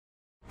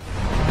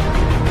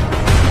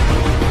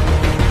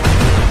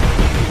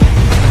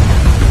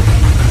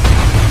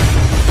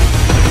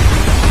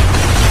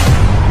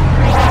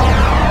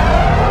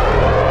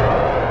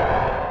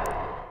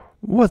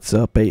What's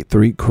up,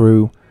 83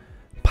 crew?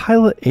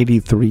 Pilot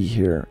 83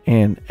 here,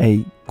 and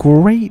a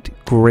great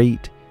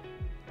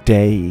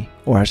day,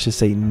 or I should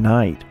say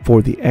night,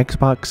 for the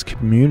Xbox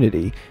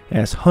community,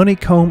 as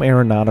Honeycomb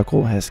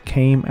Aeronautical has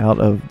came out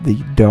of the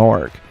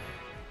dark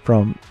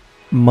from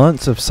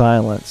months of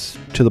silence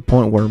to the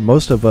point where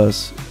most of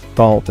us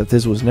thought that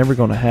this was never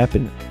going to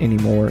happen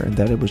anymore and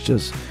that it was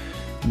just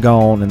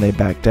gone and they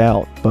backed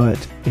out.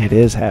 But it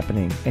is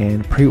happening,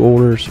 and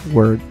pre-orders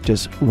were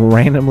just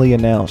randomly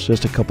announced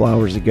just a couple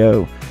hours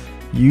ago.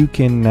 You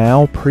can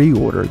now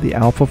pre-order the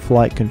Alpha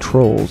Flight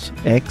Controls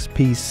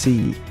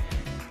XPC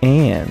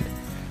and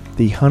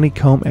the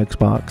Honeycomb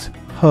Xbox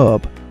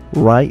Hub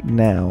right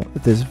now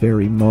at this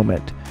very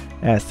moment,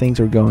 as things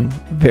are going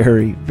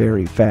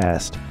very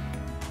fast.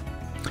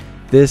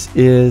 This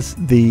is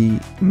the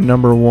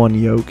 #1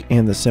 yoke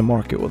in the sim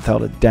market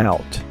without a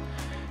doubt.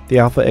 The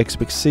Alpha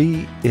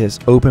XPC is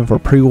open for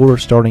pre-order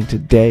starting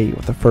today,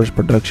 with the first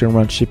production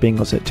run shipping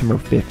on September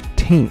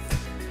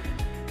 15th.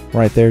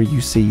 Right there you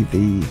see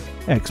the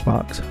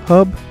Xbox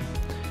Hub.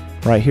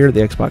 Right here, the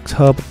Xbox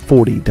Hub,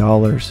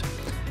 $40.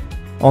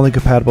 Only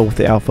compatible with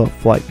the Alpha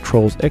Flight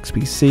Controls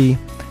XPC.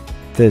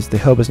 The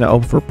Hub is now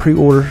open for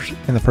pre-orders,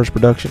 and the first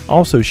production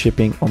also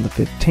shipping on the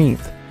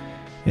 15th.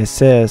 It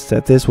says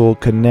that this will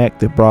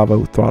connect the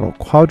Bravo throttle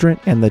quadrant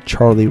and the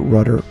Charlie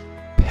rudder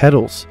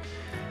pedals.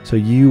 So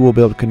you will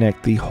be able to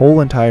connect the whole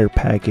entire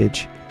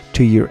package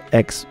to your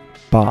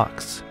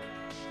Xbox.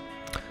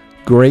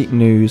 Great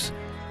news.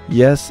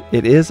 Yes,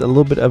 it is a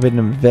little bit of an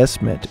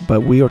investment,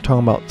 but we are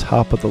talking about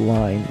top of the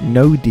line,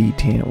 no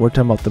detent. We're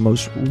talking about the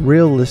most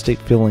realistic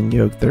feeling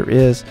yoke there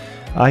is.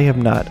 I have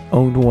not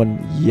owned one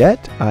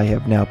yet. I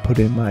have now put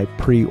in my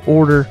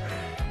pre-order,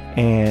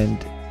 and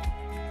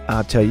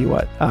I'll tell you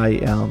what, I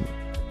am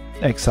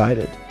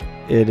excited.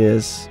 It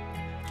is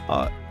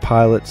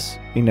pilots,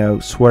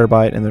 swear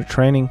by it in their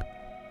training.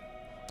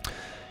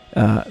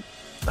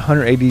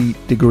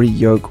 180-degree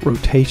yoke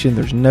rotation.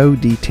 There's no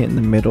detent in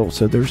the middle,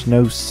 so there's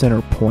no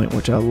center point,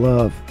 which I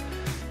love.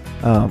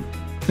 And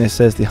it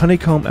says the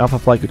Honeycomb Alpha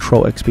Flight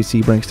Control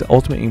XPC brings the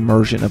ultimate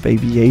immersion of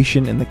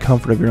aviation in the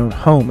comfort of your own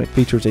home. It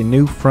features a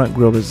new front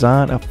grille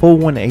design, a full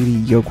 180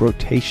 yoke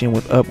rotation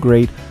with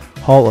upgrade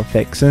Hall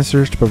effect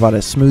sensors to provide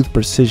a smooth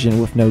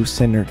precision with no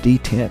center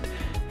detent.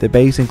 The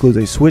base includes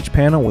a switch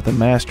panel with a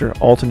master,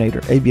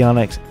 alternator,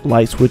 avionics,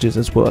 light switches,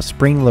 as well as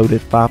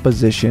spring-loaded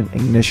 5-position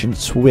ignition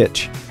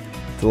switch.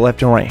 The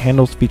left and right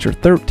handles feature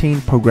 13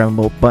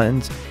 programmable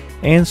buttons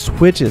and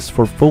switches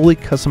for fully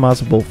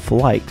customizable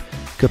flight,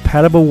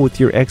 compatible with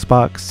your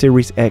Xbox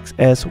Series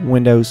XS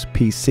Windows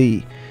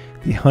PC.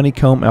 The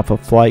Honeycomb Alpha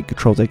Flight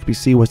Controls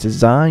XPC was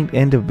designed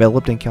and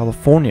developed in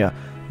California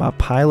by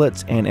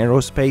pilots and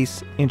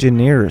aerospace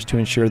engineers to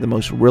ensure the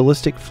most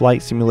realistic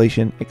flight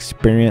simulation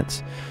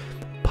experience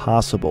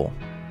possible.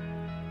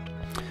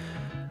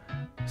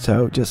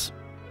 So just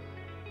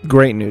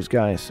great news,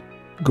 guys.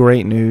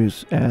 Great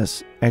news,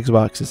 as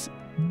Xbox is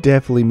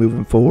definitely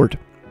moving forward.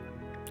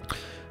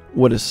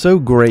 What is so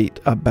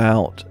great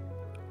about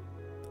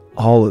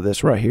all of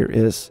this right here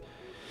is,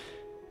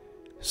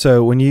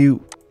 so when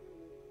you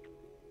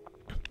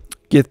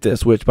get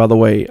this, which by the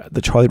way,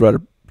 the Charlie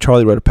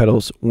rudder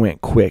pedals went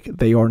quick.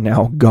 They are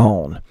now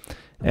gone.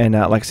 And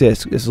like I said,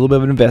 it's a little bit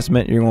of an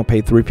investment. You're going to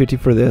pay $350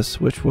 for this,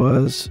 which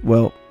was,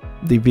 well,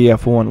 the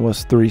VF1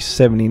 was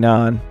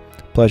 $379,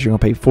 plus you're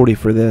going to pay $40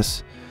 for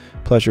this,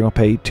 plus you're going to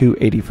pay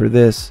 $280 for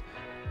this,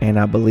 and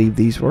I believe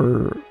these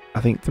were, I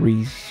think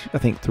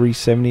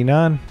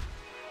 $379.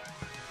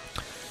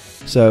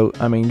 So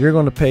I mean, you're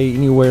going to pay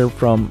anywhere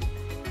from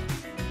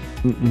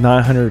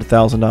 $900 to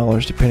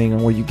 $1,000 depending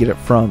on where you get it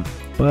from.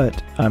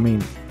 But I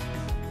mean,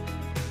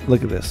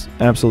 look at this,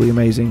 absolutely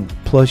amazing.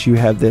 Plus you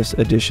have this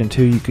addition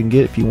too you can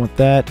get if you want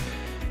that.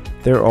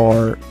 There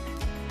are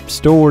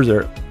stores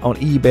there on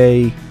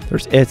eBay,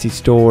 there's Etsy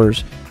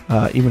stores,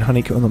 even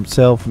Honeycomb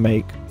themselves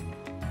make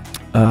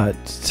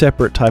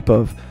separate type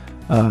of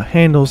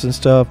handles and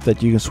stuff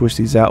that you can switch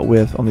these out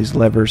with on these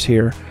levers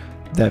here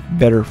that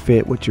better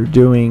fit what you're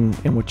doing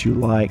and what you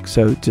like.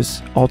 So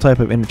just all type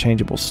of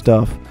interchangeable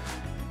stuff.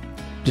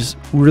 Just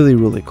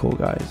really cool,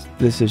 guys.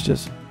 This is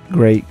just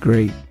great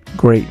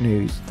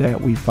news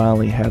that we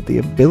finally have the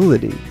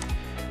ability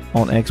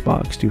on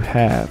Xbox to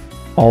have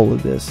all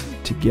of this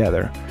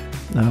together.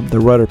 The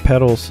rudder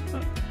pedals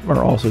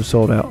are also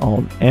sold out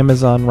on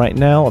Amazon right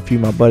now. A few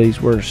of my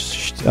buddies were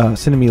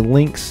sending me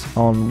links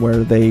on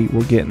where they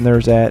were getting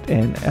theirs at,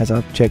 and as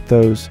I've checked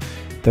those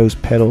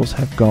pedals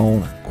have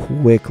gone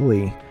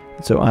quickly.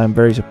 So I'm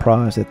very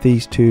surprised that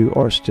these two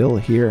are still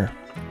here.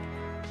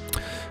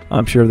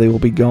 I'm sure they will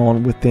be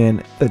gone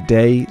within the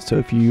day. So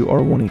if you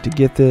are wanting to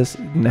get this,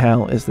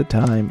 now is the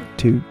time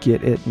to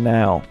get it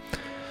now.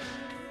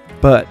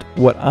 But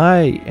what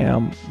I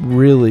am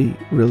really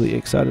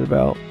excited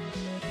about,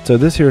 so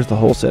this here is the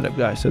whole setup,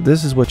 guys. So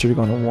this is what you're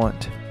going to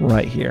want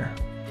right here.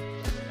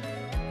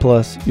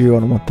 Plus you're going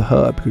to want the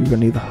hub, because you're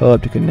going to need the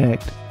hub to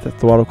connect the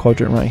throttle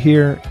quadrant right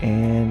here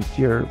and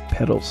your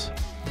pedals.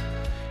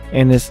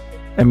 And this,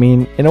 I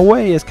mean, in a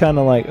way it's kind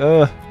of like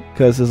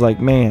because it's like,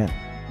 man,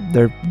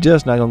 they're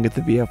just not going to get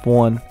the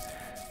VF1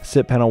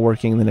 SIP panel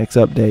working in the next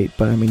update.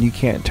 But I mean, you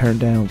can't turn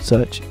down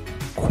such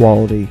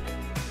quality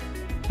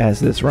as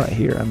this right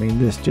here. I mean,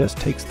 this just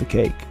takes the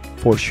cake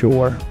for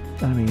sure.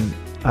 I mean,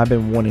 I've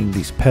been wanting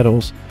these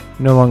pedals.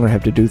 You no longer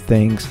have to do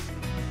things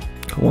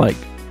like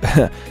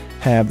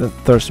have the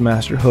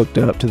Thrustmaster hooked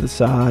up to the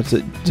sides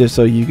just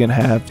so you can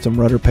have some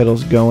rudder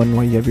pedals going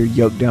while you have your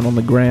yoke down on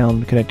the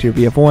ground connect to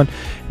your VF1.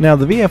 Now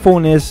the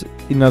VF1 is,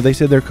 you know, they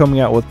said they're coming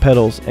out with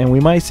pedals, and we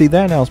might see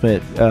that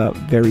announcement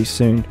very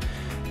soon.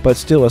 But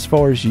still, as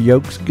far as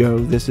yokes go,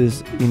 this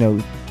is, you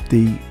know,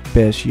 the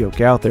best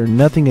yoke out there.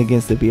 Nothing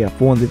against the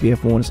VF1. The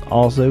VF1 is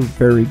also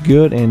very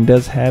good and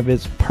does have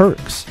its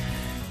perks.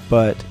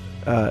 But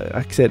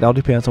like I said, it all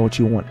depends on what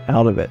you want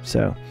out of it.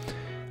 So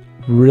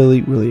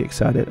really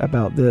excited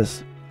about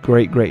this.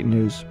 Great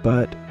news.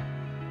 But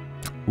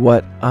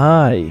what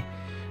I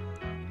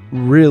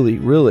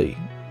really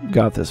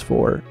got this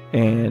for,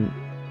 and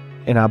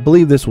I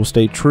believe this will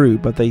stay true,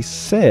 but they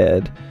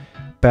said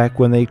back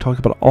when they talked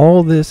about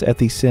all this at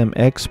the Sim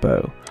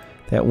Expo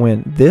that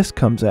when this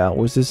comes out,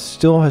 which this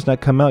still has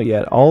not come out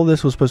yet, all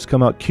this was supposed to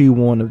come out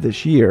Q1 of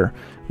this year,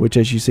 which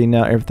as you see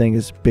now everything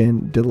has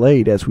been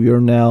delayed as we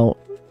are now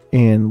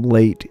in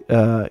late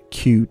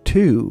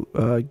Q2,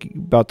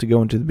 about to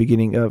go into the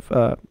beginning of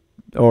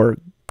or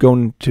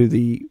going to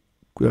the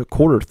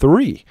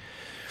Q3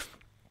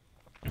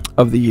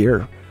 of the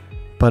year.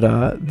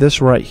 But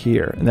this right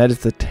here, and that is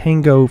the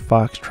Tango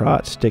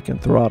Foxtrot stick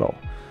and throttle.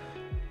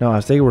 Now,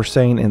 as they were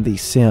saying in the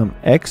Sim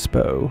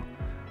Expo,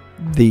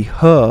 the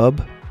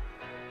hub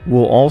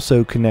will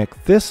also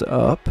connect this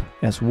up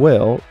as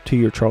well to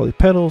your Charlie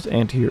pedals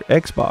and to your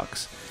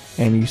Xbox.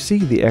 And you see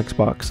the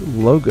Xbox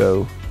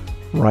logo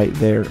right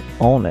there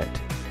on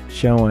it,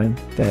 showing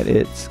that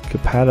it's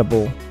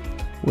compatible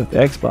with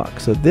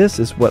Xbox. So this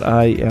is what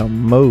I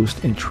am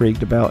most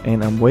intrigued about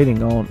and I'm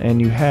waiting on.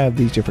 And you have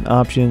these different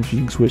options.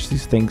 You can switch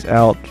these things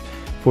out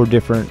for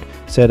different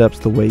setups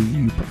the way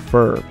you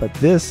prefer. But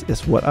this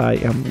is what I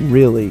am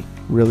really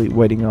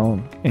waiting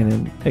on and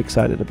am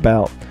excited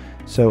about.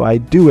 So I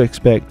do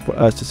expect for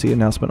us to see an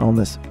announcement on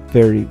this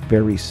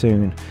very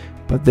soon.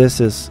 But this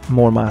is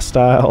more my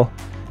style.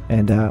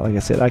 And like I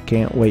said, I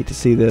can't wait to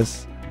see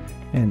this.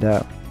 And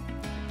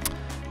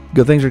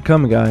good things are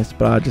coming, guys,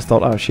 but I just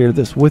thought I'd share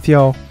this with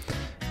y'all.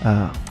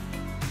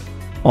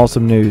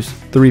 Awesome news.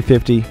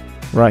 350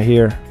 right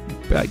here.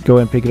 Go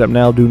ahead and pick it up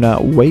now. Do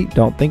not wait.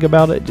 Don't think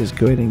about it. Just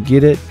go ahead and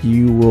get it.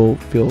 You will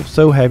feel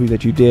so happy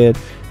that you did,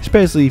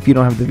 especially if you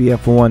don't have the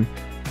VF1.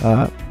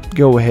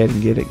 Go ahead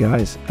and get it,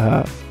 guys.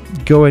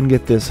 Go ahead and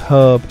get this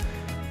hub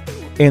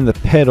and the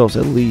pedals,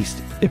 at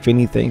least, if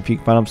anything, if you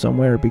can find them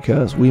somewhere,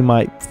 because we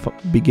might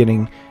be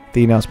getting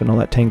the announcement on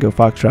that Tango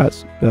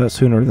Foxtrot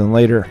sooner than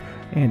later.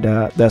 And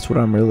that's what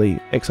I'm really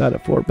excited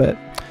for. But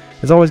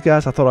as always,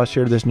 guys, I thought I'd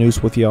share this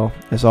news with y'all.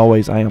 As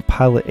always, I am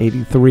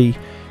Pilot83.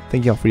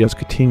 Thank y'all for y'all's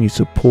continued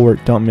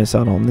support. Don't miss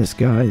out on this,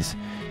 guys.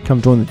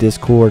 Come join the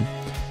Discord,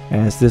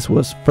 as this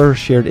was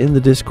first shared in the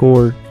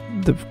Discord.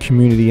 The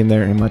community in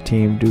there and my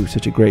team do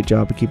such a great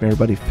job of keeping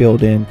everybody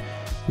filled in.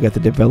 We got the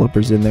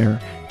developers in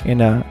there.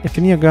 And if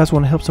any of you guys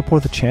want to help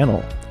support the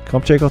channel,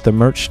 come check out the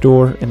merch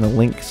store in the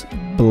links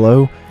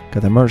below.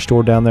 Got the merch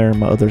store down there and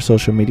my other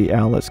social media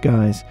outlets,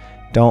 guys.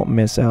 Don't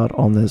miss out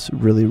on this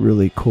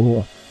really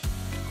cool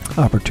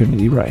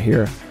opportunity right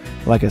here.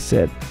 Like I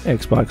said,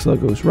 Xbox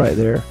logo's right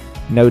there,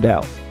 no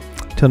doubt.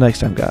 Till next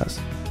time, guys,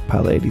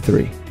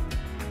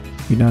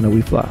 Pilot83. You now know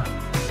we fly.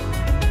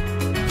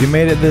 If you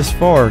made it this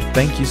far,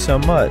 thank you so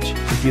much.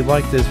 If you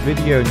like this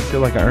video and you feel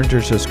like I earned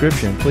your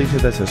subscription, please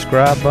hit that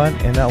subscribe button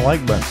and that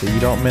like button so you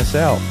don't miss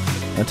out.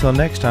 Until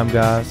next time,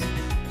 guys,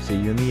 see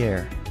you in the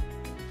air.